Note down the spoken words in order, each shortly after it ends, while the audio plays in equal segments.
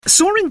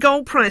Soaring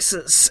gold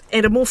prices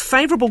and a more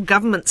favourable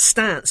government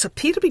stance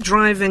appear to be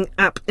driving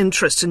up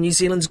interest in New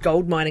Zealand's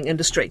gold mining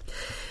industry.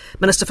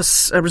 Minister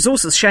for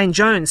Resources Shane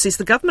Jones says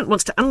the government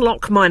wants to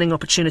unlock mining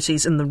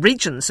opportunities in the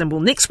regions and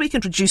will next week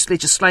introduce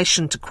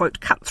legislation to, quote,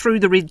 cut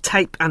through the red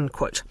tape,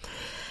 unquote.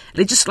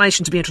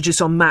 Legislation to be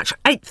introduced on March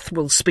 8th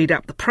will speed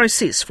up the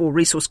process for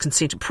resource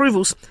consent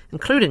approvals,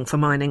 including for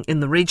mining in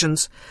the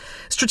regions.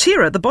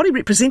 Straterra, the body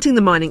representing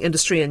the mining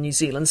industry in New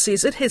Zealand,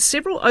 says it has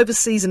several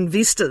overseas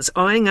investors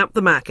eyeing up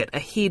the market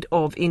ahead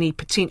of any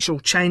potential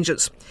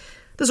changes.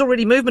 There's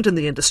already movement in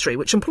the industry,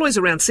 which employs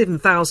around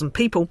 7,000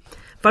 people,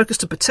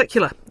 focused in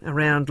particular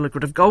around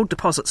lucrative gold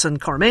deposits in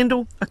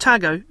Coromandel,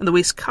 Otago and the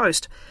West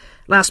Coast.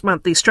 Last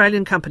month, the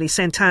Australian company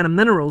Santana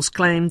Minerals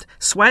claimed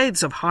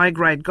swathes of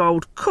high-grade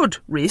gold could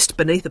rest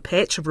beneath a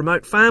patch of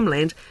remote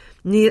farmland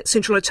near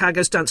central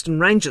Otago's Dunstan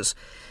Ranges.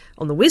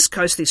 On the West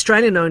Coast, the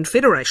Australian-owned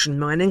Federation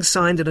Mining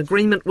signed an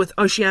agreement with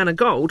Oceana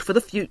Gold for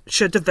the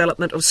future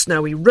development of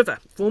Snowy River,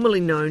 formerly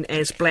known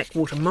as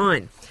Blackwater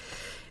Mine.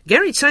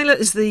 Gary Taylor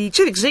is the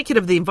Chief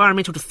Executive of the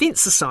Environmental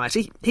Defence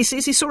Society. He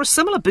says he saw a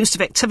similar boost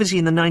of activity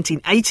in the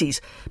 1980s,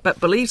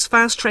 but believes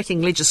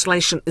fast-tracking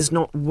legislation is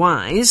not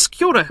wise.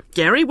 Kia ora,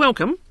 Gary,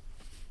 welcome.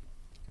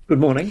 Good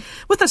morning.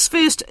 With us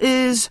first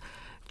is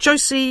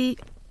Josie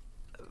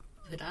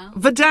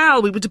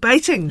Vidal. We were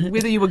debating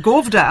whether you were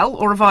Vidal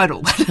or a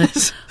Vidal.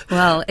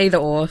 Well, either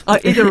or.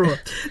 Either or.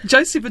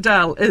 Josie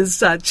Vidal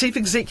is Chief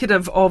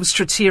Executive of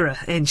Straterra,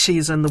 and she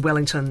is in the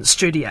Wellington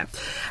studio.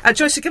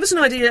 Josie, give us an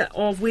idea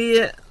of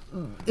where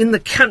in the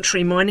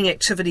country mining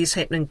activity is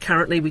happening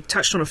currently. We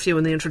touched on a few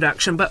in the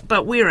introduction,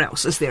 but where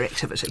else is there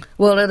activity?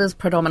 Well, it is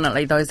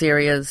predominantly those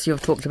areas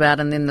you've talked about,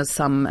 and then there's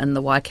some in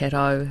the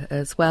Waikato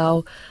as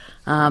well.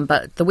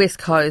 But the West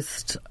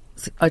Coast,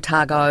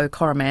 Otago,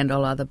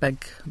 Coromandel are the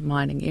big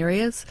mining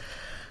areas,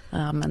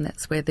 and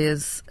that's where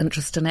there's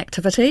interest in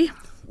activity.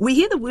 We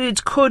hear the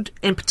words could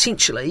and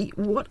potentially.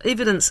 What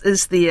evidence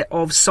is there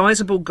of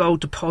sizable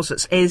gold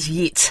deposits as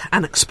yet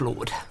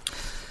unexplored?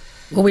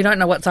 Well, we don't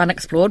know what's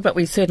unexplored, but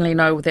we certainly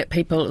know that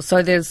people...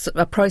 So there's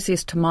a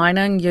process to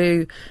mining.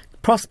 You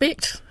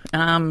prospect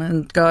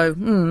and go,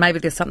 maybe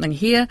there's something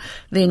here.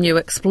 Then you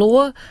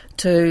explore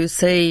to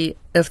see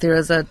if there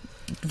is a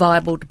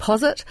viable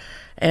deposit,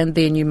 and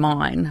then you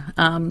mine.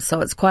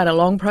 So it's quite a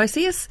long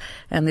process,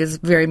 and there's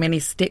very many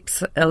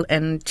steps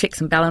and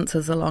checks and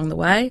balances along the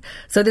way.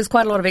 So there's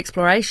quite a lot of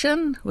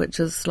exploration, which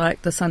is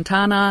like the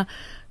Santana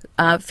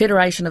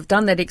Federation have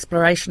done that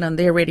exploration and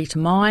they're ready to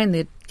mine.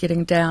 They're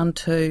getting down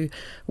to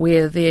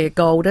where their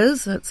gold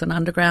is. It's an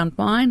underground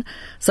mine.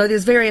 So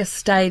there's various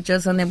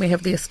stages, and then we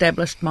have the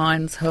established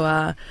mines who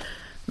are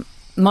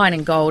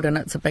mining gold, and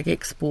it's a big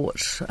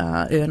export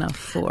earner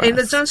for us. And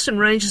the Dunstan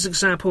Ranges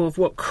example of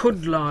what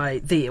could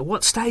lie there,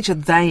 what stage are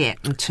they at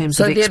in terms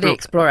of they're the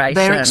exploration.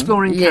 They're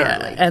exploring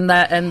currently. And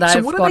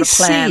they've got a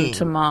plan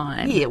to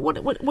mine. Yeah,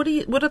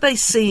 what are they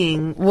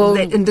seeing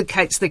that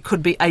indicates there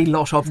could be a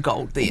lot of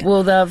gold there?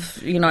 Well,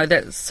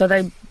 so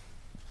they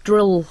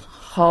drill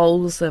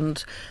holes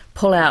and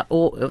pull out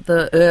all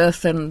the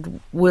earth and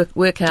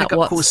work out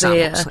what's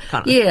there.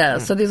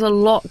 So there's a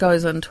lot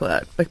goes into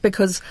it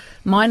because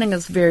mining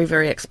is very,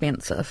 very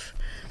expensive.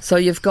 So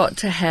you've got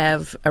to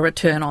have a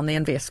return on the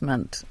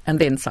investment and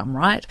then some,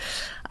 right?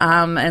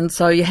 And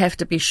so you have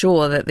to be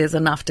sure that there's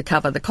enough to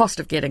cover the cost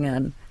of getting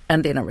in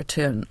and then a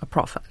return, a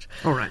profit.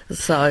 All right.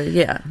 So,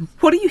 yeah.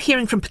 What are you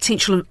hearing from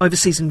potential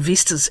overseas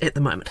investors at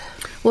the moment?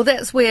 Well,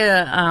 that's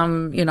where,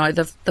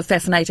 the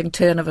fascinating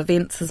turn of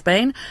events has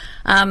been.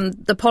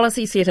 The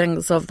policy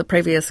settings of the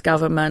previous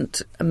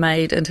government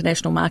made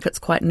international markets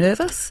quite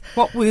nervous.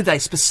 What were they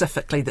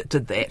specifically that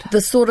did that? The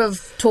sort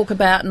of talk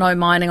about no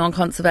mining on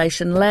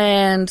conservation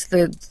land,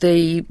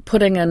 the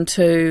putting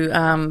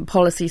into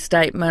policy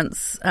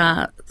statements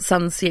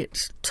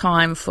sunset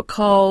time for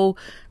coal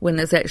when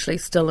there's actually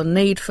still a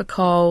need for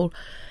coal.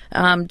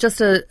 Just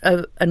a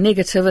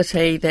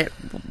negativity that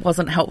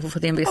wasn't helpful for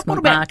the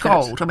investment market. What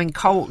about gold? I mean,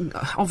 coal,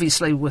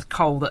 obviously with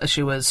coal the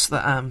issue is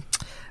the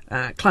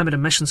climate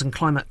emissions and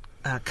climate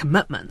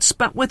commitments.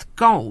 But with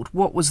gold,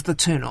 what was the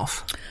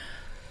turn-off?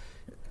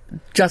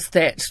 Just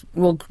that,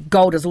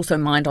 gold is also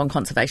mined on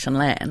conservation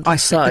land. I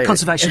see, the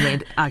conservation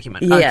land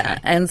argument. Yeah,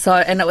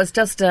 okay. and it was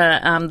just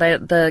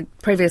the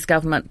previous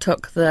government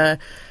took the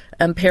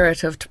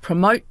imperative to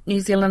promote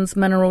New Zealand's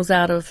minerals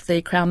out of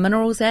the Crown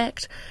Minerals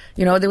Act.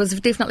 There was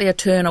definitely a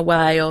turn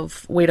away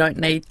of, we don't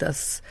need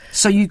this.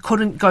 So you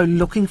couldn't go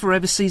looking for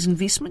overseas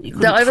investment?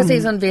 The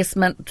overseas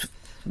investment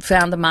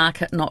found the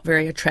market not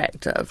very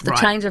attractive. The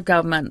change of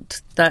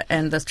government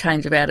and this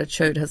change of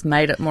attitude has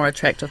made it more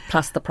attractive,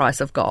 plus the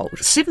price of gold.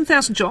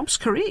 7,000 jobs,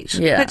 correct?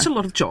 Yeah. That's a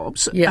lot of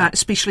jobs,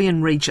 especially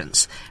in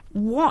regions.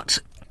 What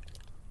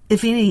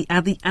if any,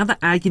 are the other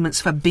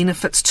arguments for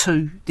benefits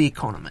to the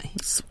economy?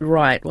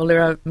 Right. Well,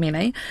 there are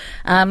many.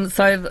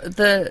 So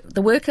the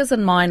workers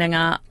in mining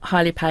are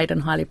highly paid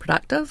and highly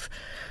productive.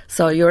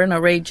 So you're in a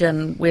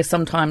region where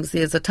sometimes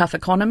there's a tough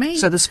economy.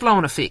 So there's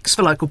flow-on effects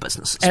for local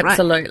businesses,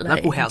 Absolutely. Right?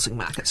 Local housing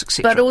markets,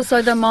 etc. But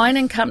also the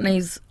mining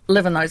companies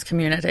live in those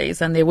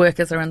communities and their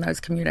workers are in those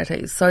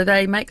communities. So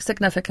they make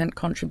significant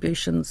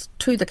contributions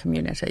to the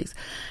communities.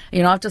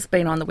 I've just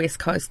been on the West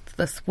Coast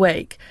this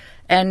week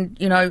and,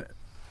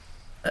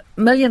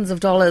 millions of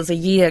dollars a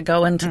year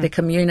go into the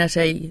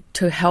community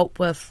to help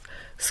with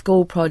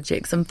school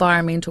projects,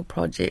 environmental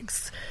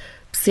projects,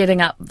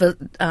 setting up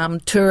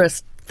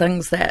tourist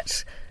things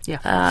that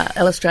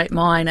illustrate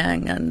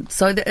mining, and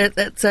so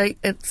there's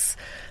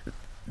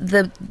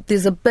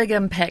a big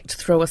impact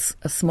through a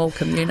small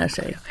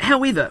community.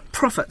 However,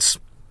 profits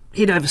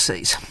head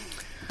overseas.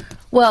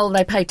 Well,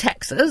 they pay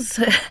taxes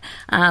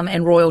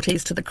and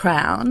royalties to the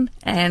Crown.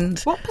 And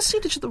what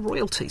percentage of the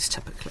royalties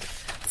typically?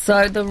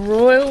 So the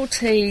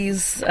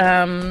royalties,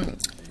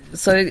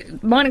 so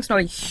mining's not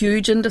a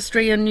huge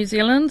industry in New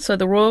Zealand, so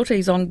the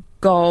royalties on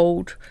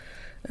gold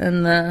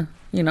in the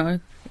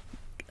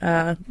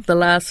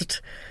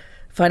last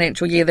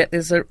financial year that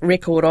there's a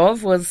record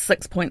of was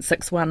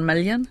 6.61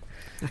 million.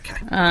 Okay.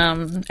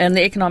 And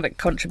the economic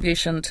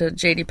contribution to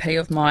GDP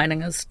of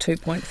mining is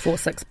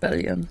 2.46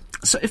 billion.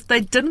 So if they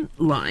didn't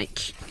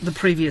like the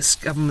previous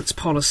government's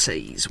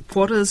policies,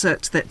 what is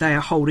it that they are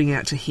holding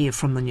out to hear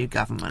from the new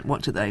government?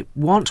 What do they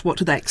want? What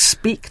do they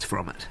expect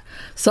from it?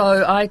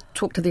 So I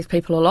talked to these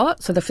people a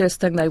lot. So the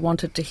first thing they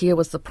wanted to hear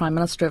was the Prime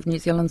Minister of New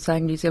Zealand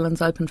saying New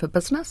Zealand's open for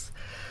business,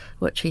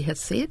 which he has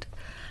said.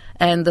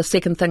 And the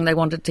second thing they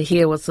wanted to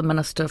hear was the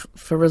Minister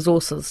for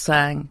Resources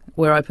saying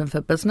we're open for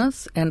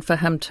business, and for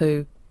him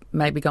to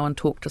maybe go and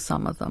talk to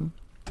some of them.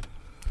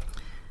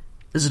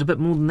 Is it a bit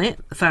more than that?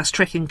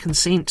 Fast-tracking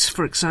consent,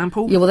 for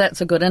example? Yeah, well, that's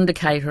a good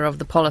indicator of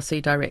the policy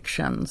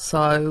direction.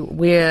 So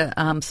we're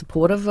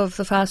supportive of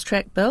the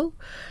fast-track bill.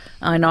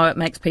 I know it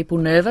makes people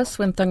nervous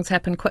when things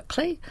happen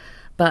quickly,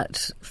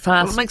 but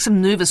Well, it makes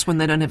them nervous when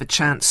they don't have a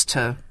chance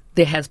to...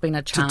 There has been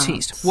a chance. To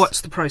test.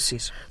 What's the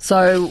process?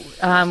 So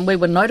we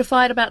were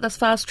notified about this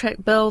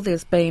fast-track bill.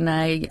 There's been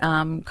a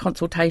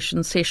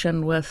consultation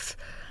session with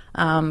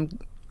the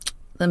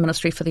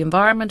Ministry for the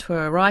Environment who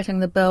are writing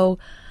the bill.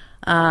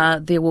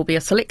 There will be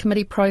a select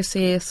committee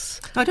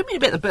process. No, I don't mean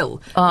about the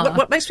bill.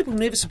 What makes people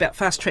nervous about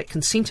fast-track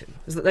consenting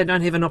is that they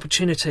don't have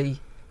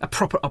a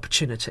proper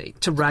opportunity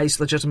to raise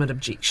legitimate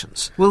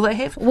objections. Will they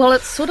have? Well,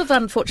 it's sort of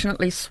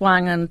unfortunately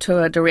swung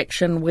into a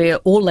direction where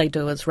all they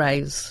do is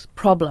raise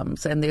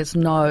problems and there's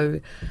no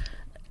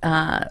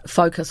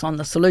focus on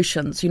the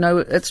solutions.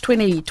 It's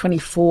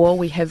 2024,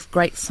 we have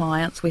great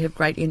science, we have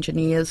great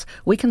engineers,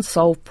 we can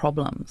solve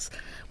problems.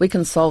 We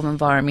can solve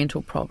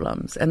environmental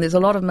problems, and there's a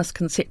lot of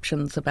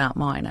misconceptions about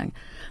mining.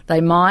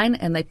 They mine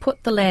and they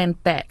put the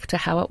land back to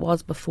how it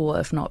was before,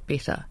 if not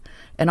better.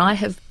 And I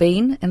have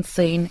been and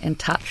seen and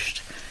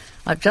touched.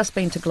 I've just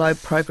been to Globe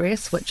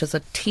Progress, which is a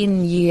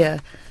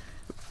 10-year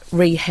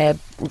rehab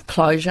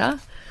closure,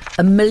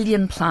 1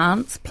 million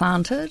plants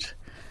planted,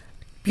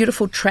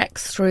 beautiful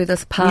tracks through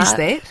this park.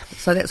 Where's that?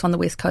 So that's on the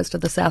west coast of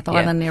the South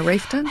Island near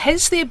Reefton.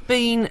 Has there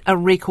been a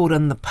record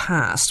in the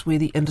past where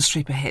the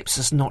industry perhaps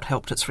has not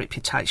helped its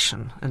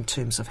reputation in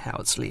terms of how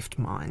it's left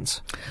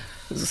mines?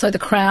 So the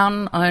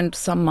Crown owned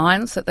some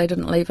mines that they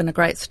didn't leave in a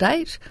great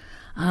state,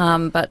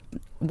 but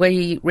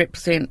we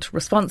represent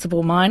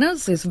responsible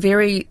miners. This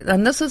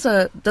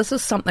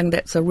is something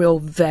that's a real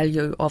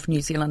value of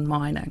New Zealand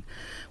mining.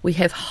 We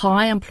have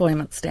high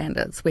employment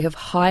standards, we have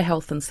high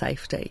health and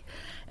safety,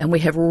 and we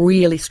have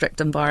really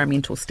strict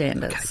environmental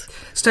standards. Okay.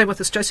 Stay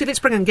with us, Josie. Let's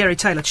bring in Gary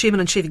Taylor,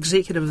 Chairman and Chief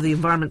Executive of the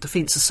Environment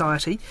Defence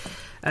Society.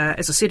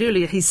 As I said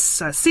earlier, he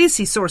says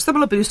he saw a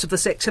similar boost of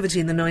this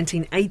activity in the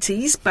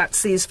 1980s, but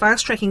says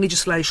fast-tracking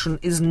legislation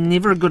is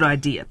never a good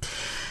idea.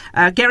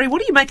 Gary, what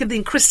do you make of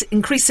the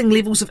increasing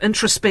levels of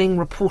interest being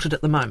reported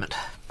at the moment?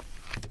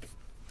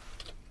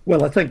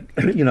 Well, I think,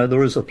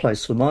 there is a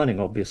place for mining,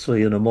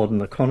 obviously, in a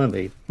modern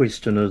economy. The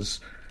question is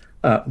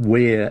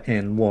where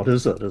and what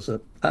is it? Is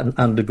it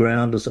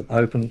underground? Is it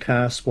open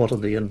cast? What are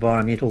the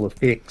environmental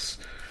effects?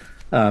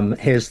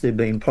 Has there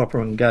been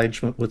proper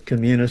engagement with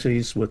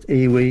communities, with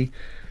iwi?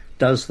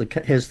 Has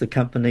the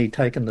company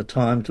taken the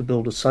time to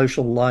build a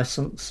social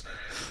licence?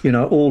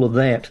 All of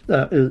that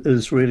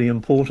is really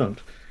important.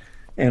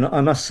 And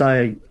I must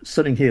say,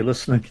 sitting here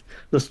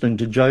listening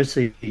to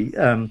Josie,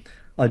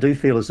 I do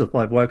feel as if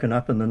I've woken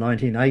up in the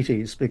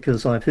 1980s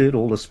because I've heard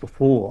all this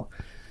before.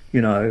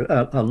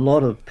 A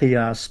lot of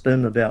PR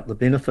spin about the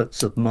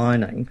benefits of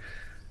mining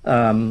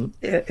and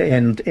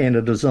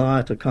a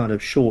desire to kind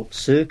of short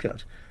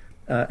circuit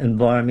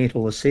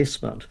environmental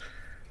assessment.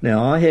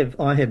 Now, I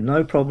have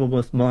no problem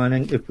with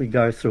mining if we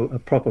go through a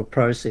proper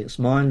process.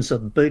 Mines are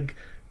big,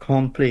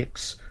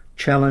 complex,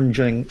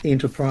 challenging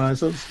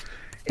enterprises,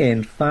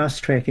 and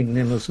fast-tracking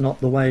them is not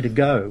the way to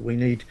go. We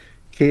need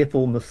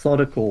careful,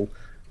 methodical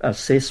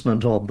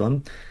assessment of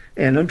them.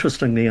 And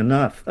interestingly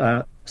enough,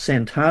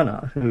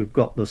 Santana, who've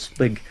got this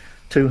big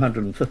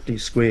 250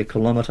 square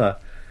kilometre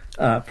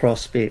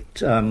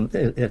prospect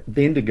at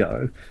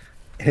Bendigo,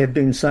 have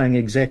been saying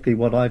exactly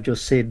what I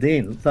just said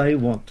then. They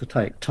want to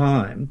take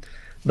time,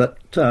 but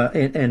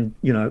and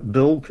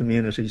build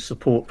community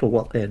support for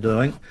what they're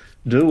doing,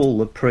 do all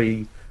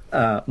the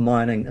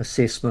mining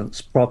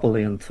assessments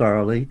properly and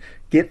thoroughly,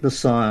 get the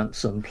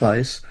science in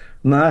place,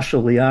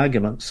 marshal the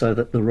argument so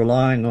that they're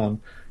relying on,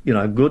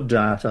 good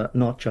data,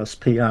 not just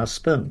PR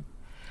spin.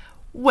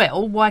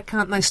 Well, why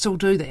can't they still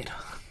do that?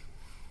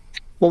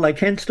 Well, they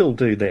can still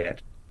do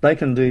that. They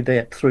can do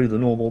that through the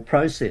normal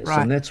process,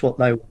 right. And that's what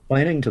they were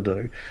planning to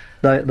do.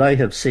 They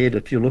have said,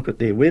 if you look at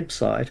their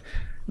website,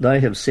 they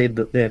have said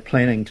that they're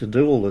planning to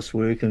do all this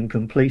work and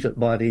complete it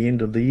by the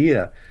end of the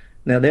year.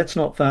 Now, that's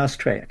not fast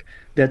track.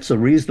 That's a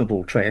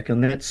reasonable track,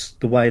 and that's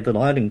the way that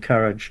I'd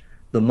encourage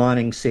the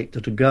mining sector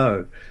to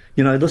go.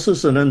 This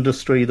is an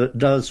industry that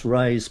does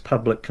raise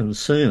public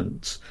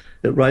concerns.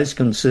 It raised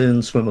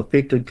concerns from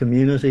affected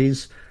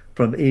communities,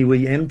 from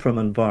iwi and from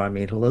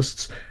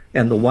environmentalists,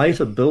 and the way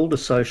to build a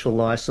social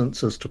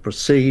licence is to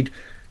proceed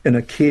in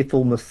a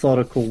careful,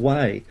 methodical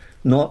way,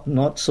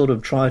 not sort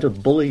of try to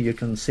bully your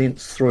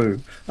consents through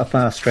a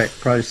fast-track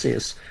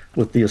process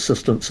with the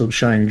assistance of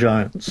Shane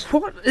Jones.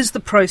 What is the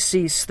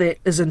process that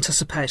is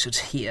anticipated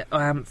here?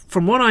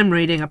 From what I'm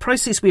reading, a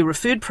process where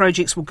referred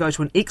projects will go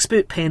to an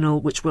expert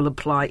panel which will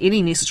apply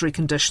any necessary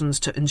conditions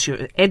to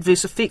ensure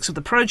adverse effects of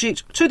the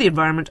project to the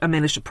environment are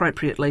managed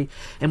appropriately,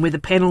 and where the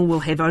panel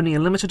will have only a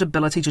limited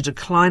ability to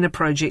decline a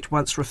project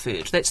once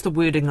referred. That's the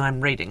wording I'm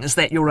reading. Is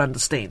that your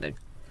understanding?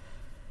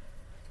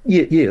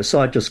 Yes,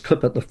 I just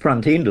clip at the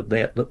front end of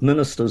that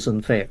ministers,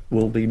 in fact,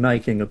 will be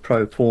making a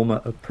pro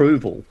forma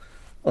approval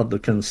of the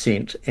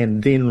consent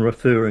and then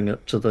referring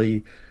it to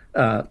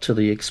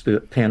the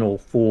expert panel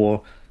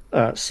for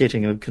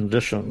setting of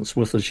conditions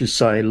with, as you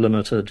say,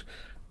 limited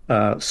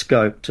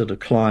scope to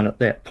decline at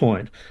that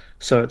point.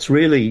 So it's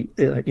really,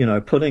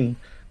 putting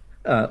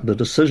the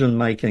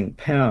decision-making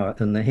power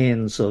in the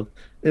hands of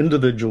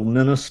individual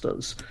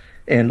ministers,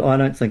 and I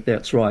don't think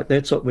that's right.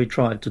 That's what we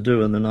tried to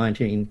do in the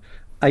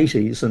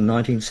 1980s and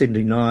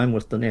 1979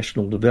 with the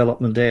National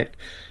Development Act,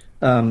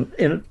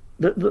 and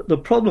the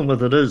problem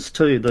with it is,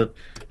 too, that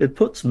it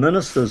puts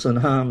ministers in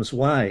harm's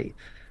way.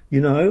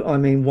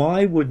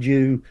 Why would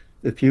you,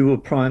 if you were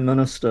Prime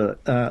Minister,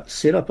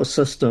 set up a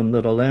system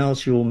that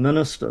allows your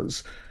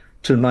ministers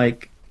to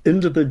make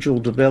individual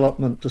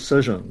development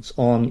decisions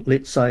on,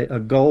 let's say, a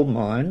gold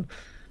mine,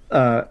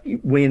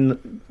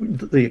 when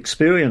the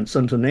experience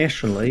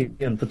internationally,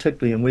 and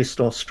particularly in West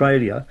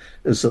Australia,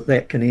 is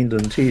that can end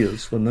in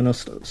tears for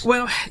ministers?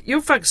 Well,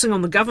 you're focusing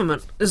on the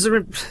government.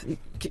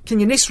 Can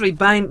you necessarily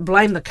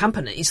blame the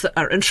companies that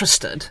are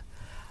interested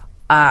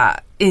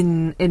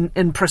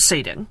in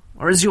proceeding?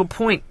 Or is your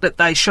point that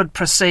they should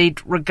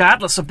proceed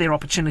regardless of their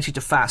opportunity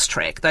to fast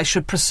track? They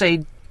should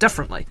proceed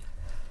differently?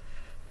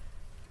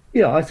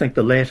 Yeah, I think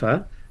the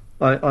latter.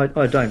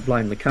 I don't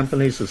blame the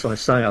companies. As I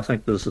say, I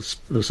think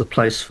there's a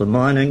place for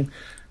mining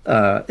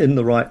in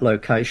the right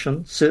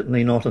location.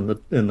 Certainly not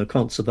in the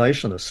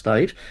conservation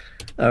estate,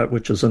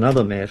 which is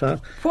another matter.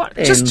 What?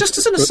 Just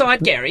as an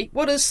aside, Gary,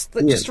 what is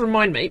just to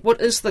remind me,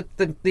 what is the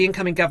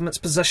incoming government's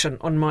position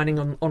on mining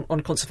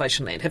on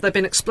conservation land? Have they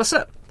been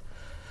explicit?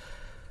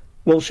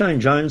 Well, Shane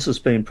Jones has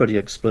been pretty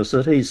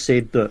explicit. He's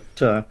said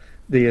that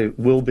there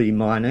will be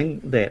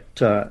mining, that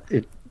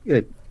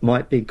it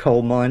might be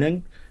coal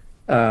mining.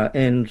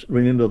 And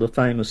remember the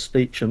famous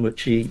speech in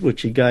which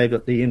he gave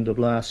at the end of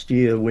last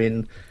year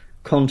when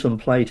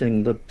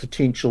contemplating the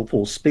potential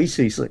for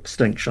species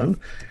extinction.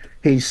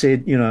 He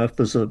said, if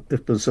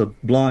there's a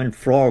blind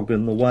frog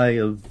in the way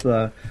of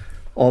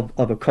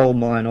a coal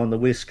mine on the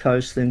west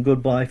coast, then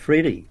goodbye,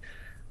 Freddie.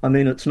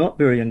 It's not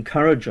very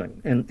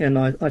encouraging, and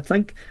I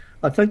think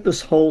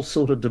this whole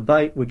sort of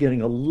debate, we're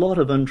getting a lot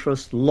of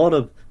interest, a lot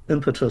of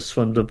impetus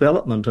from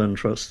development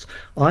interests.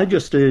 I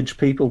just urge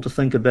people to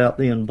think about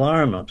the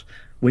environment.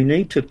 We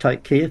need to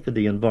take care for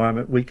the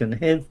environment. We can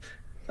have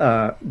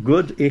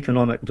good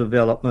economic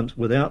development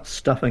without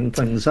stuffing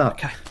things up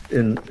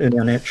in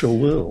our natural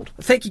world.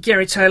 Thank you,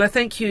 Gary Taylor.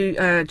 Thank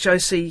you,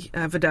 Josie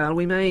Vidal.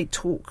 We may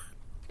talk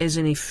as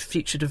any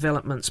future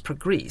developments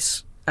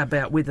progress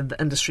about whether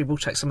the industry will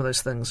take some of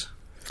those things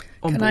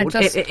on board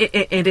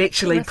and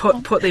actually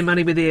put their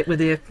money where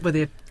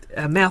their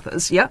mouth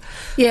is.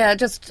 Yeah,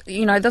 just,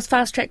 this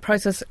fast track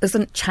process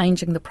isn't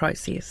changing the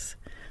process.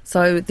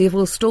 So there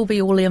will still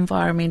be all the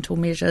environmental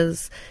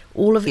measures,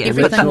 all of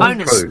everything.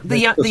 But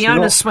the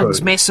onus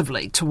swings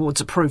massively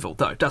towards approval,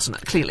 though, doesn't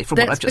it? Clearly, from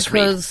what I've just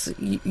read. That's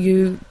because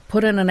you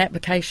put in an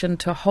application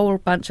to a whole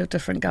bunch of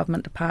different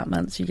government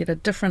departments. You get a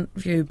different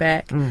view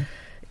back.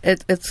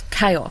 It's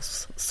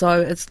chaos. So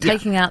it's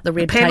taking out the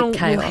red tape chaos. The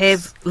panel will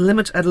have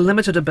a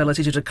limited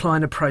ability to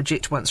decline a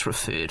project once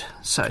referred.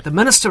 So the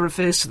minister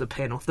refers to the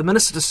panel. If the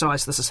minister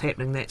decides this is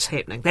happening, that's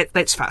happening.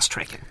 That's fast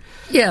tracking.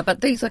 Yeah,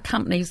 but these are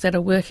companies that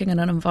are working in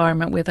an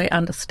environment where they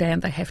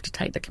understand they have to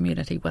take the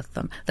community with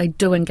them. They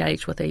do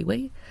engage with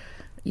iwi.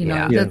 You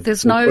know, Yeah.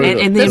 there's no...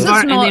 And this is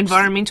the not-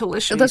 environmental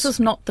issues. This is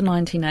not the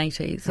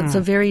 1980s. It's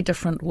a very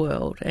different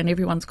world, and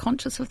everyone's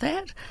conscious of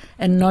that,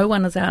 and no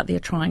one is out there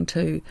trying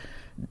to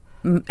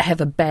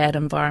have a bad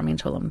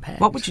environmental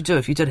impact. What would you do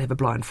if you did have a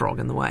blind frog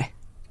in the way?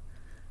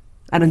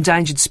 An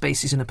endangered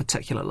species in a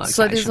particular location.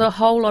 So there's a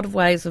whole lot of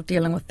ways of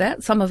dealing with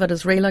that. Some of it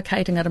is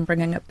relocating it and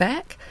bringing it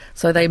back.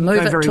 So they move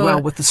Go it very to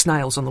well with the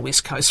snails on the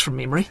west coast from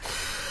memory.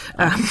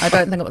 I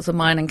don't think it was a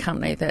mining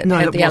company that No,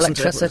 had it the wasn't.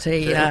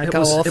 electricity It go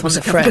was, off it was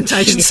on a the government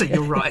fridge. agency,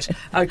 you're right.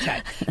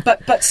 Okay.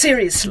 But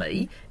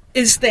seriously,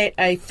 is that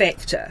a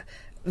factor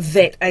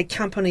that a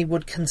company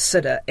would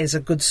consider as a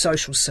good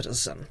social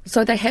citizen?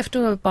 So they have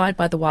to abide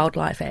by the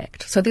Wildlife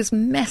Act. So there's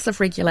massive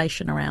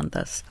regulation around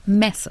this.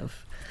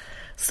 Massive.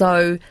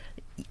 So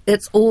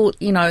it's all,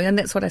 you know, and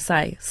that's what I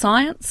say.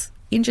 Science,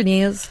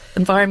 engineers,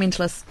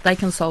 environmentalists, they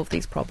can solve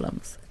these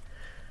problems.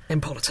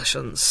 And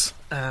politicians.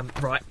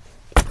 Right.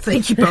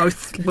 Thank you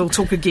both. We'll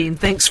talk again.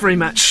 Thanks very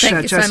much,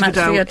 Thank you so Josie much for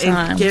Vidal your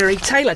time. and Gary Taylor.